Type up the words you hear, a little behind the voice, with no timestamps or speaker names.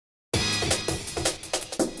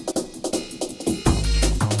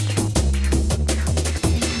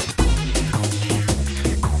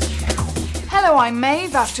I'm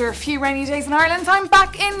Maeve. After a few rainy days in Ireland, I'm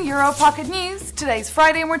back in Euro Pocket News. Today's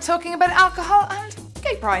Friday and we're talking about alcohol and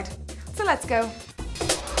gay pride. So let's go.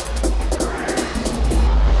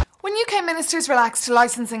 When UK ministers relaxed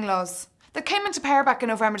licensing laws that came into power back in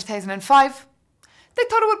November 2005, they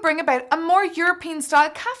thought it would bring about a more European-style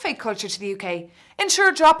cafe culture to the UK, ensure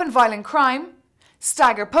a drop in violent crime,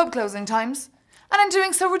 stagger pub closing times, and in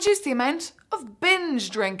doing so reduce the amount of binge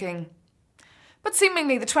drinking. But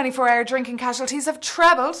seemingly the 24-hour drinking casualties have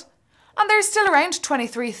trebled, and there's still around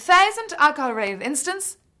 23,000 alcohol-related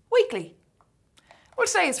incidents weekly. Well,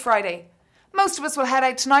 today is Friday. Most of us will head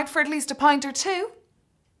out tonight for at least a pint or two.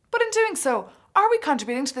 But in doing so, are we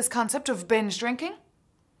contributing to this concept of binge drinking?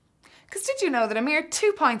 Because did you know that a mere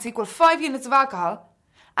 2 pints equal 5 units of alcohol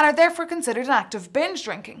and are therefore considered an act of binge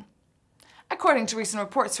drinking? According to recent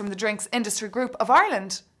reports from the Drinks Industry Group of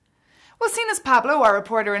Ireland. Well, seen as Pablo, our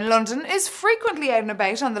reporter in London, is frequently out and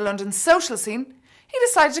about on the London social scene, he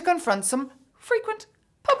decided to confront some frequent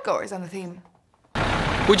pubgoers on the theme.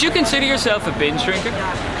 Would you consider yourself a binge drinker?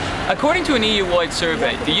 According to an EU-wide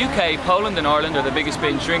survey, the UK, Poland and Ireland are the biggest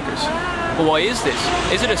binge drinkers. But why is this?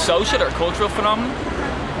 Is it a social or cultural phenomenon?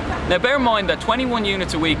 Now bear in mind that 21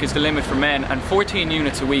 units a week is the limit for men and 14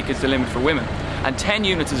 units a week is the limit for women, and 10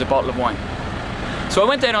 units is a bottle of wine. So I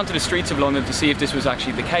went down onto the streets of London to see if this was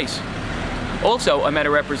actually the case. Also, I met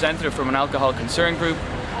a representative from an alcohol concern group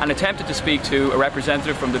and attempted to speak to a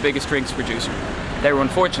representative from the biggest drinks producer. They were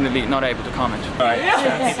unfortunately not able to comment.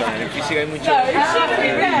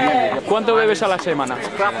 ¿Cuánto bebes a la semana?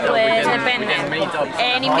 Pues depende.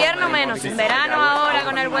 En invierno menos, en verano ahora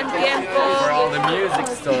con el buen tiempo.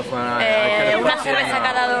 Una cerveza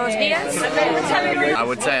cada 2 días. I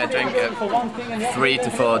would say I drink 3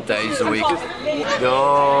 to 4 days a week.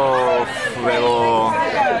 Yo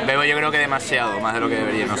bebo yo creo que demasiado, más de lo que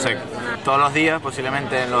debería, no sé. Todos los días,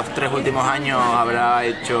 posiblemente en los 3 últimos años habrá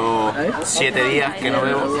hecho 7 días que no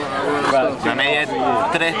bebo. La media es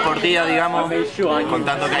 3 por día, digamos,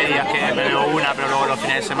 contando que hay días que me bebo una, pero luego los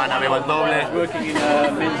fines de semana bebo el doble.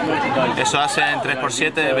 Eso hace en 3 por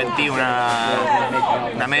 7, 21,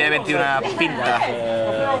 una media de 21 pintas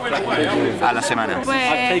a la semana.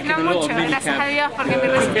 Pues no mucho, gracias a Dios, porque mi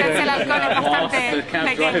resistencia al alcohol es bastante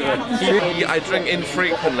pequeña. I drink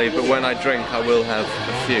infrequently, but when I drink I will have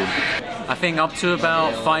a few. I think up to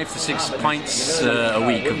about 5 to 6 pints a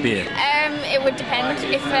week of beer. It would depend.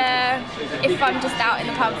 If I'm just out in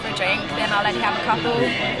the pub for a drink, then I'll only have a couple.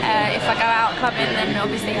 If I go out clubbing, then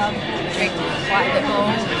obviously I'll drink quite a bit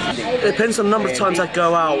more. It depends on the number of times I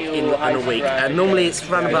go out in a week. Normally it's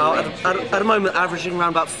around about, at the moment, averaging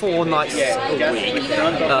around about 4 nights a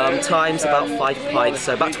week. Times about 5 pints,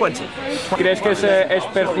 so about 20. ¿Crees que es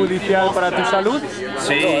perjudicial para tu salud?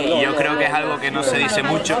 Sí, yo creo que es algo que no se dice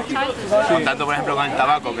mucho. Con tanto, por ejemplo, con el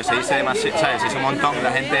tabaco, que se dice demasiado, ¿sabes? Se dice un montón,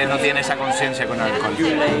 la gente no tiene esa conciencia con el alcohol.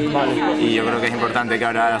 Y yo creo que es importante que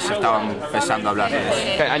ahora se estaba empezando a hablar de eso.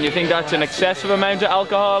 Okay, and you think that's an excessive amount of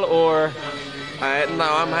alcohol, or? No,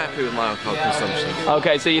 I'm happy with my alcohol consumption.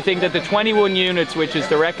 Okay, so you think that the 21 units, which is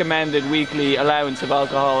the recommended weekly allowance of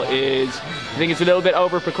alcohol, you think it's a little bit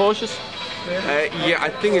over precocious? Yeah, I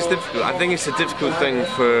think it's difficult. I think it's a difficult thing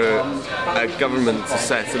for a government to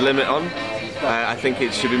set a limit on. I think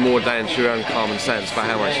it should be more down to your own common sense about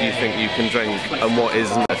how much you think you can drink and what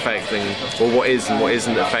isn't affecting, or what is and what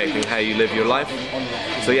isn't affecting how you live your life.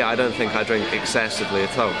 So yeah, I don't think I drink excessively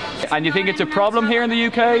at all. And you think it's a problem here in the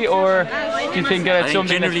UK, or do you think that it's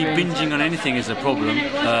something generally binging on anything is a problem,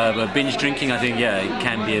 but binge drinking, I think, yeah, it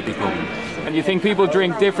can be a big problem. And you think people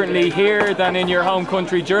drink differently here than in your home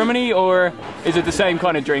country, Germany, or is it the same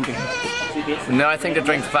kind of drinking? No, I think they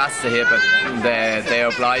drink faster here, but they're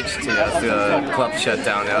obliged to. The clubs shut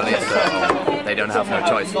down earlier, so they don't have no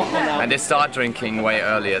choice. And they start drinking way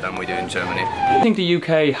earlier than we do in Germany. I think the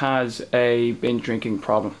UK has a binge drinking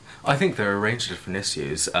problem. I think there are a range of different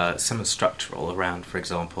issues. Some are structural, around, for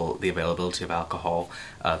example, the availability of alcohol,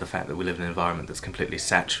 the fact that we live in an environment that's completely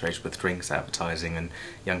saturated with drinks advertising, and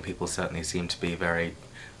young people certainly seem to be very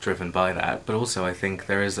driven by that. But also I think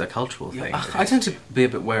there is a cultural thing. I tend to be a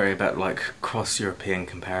bit wary about like cross-European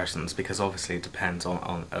comparisons, because obviously it depends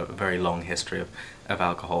on a very long history of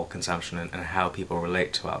alcohol consumption and how people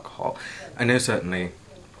relate to alcohol. I know certainly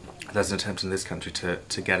there's an attempt in this country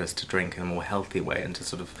to get us to drink in a more healthy way and to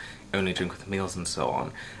sort of only drink with meals and so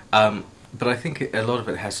on. But I think a lot of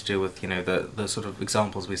it has to do with, you know, the sort of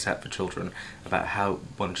examples we set for children about how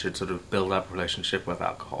one should sort of build up a relationship with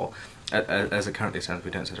alcohol. As it currently stands,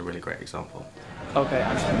 we don't set a really great example. Okay.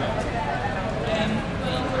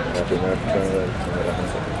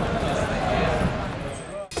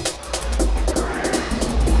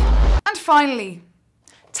 And finally,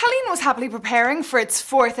 Tallinn was happily preparing for its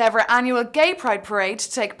 4th ever annual Gay Pride Parade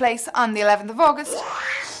to take place on the 11th of August,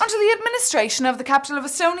 until the administration of the capital of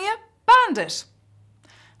Estonia banned it.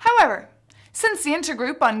 However, since the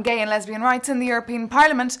Intergroup on Gay and Lesbian Rights in the European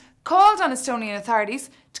Parliament called on Estonian authorities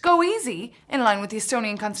to go easy in line with the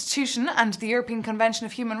Estonian Constitution and the European Convention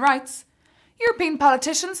of Human Rights, European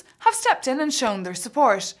politicians have stepped in and shown their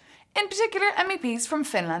support, in particular MEPs from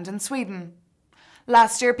Finland and Sweden.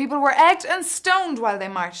 Last year, people were egged and stoned while they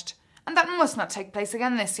marched, and that must not take place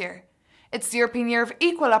again this year. It's the European Year of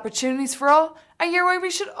Equal Opportunities for All, a year where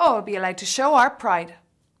we should all be allowed to show our pride.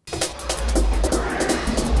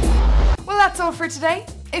 Well, that's all for today.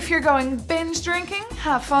 If you're going binge drinking,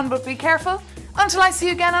 have fun but be careful. Until I see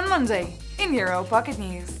you again on Monday in Euro Pocket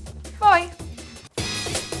News. Bye!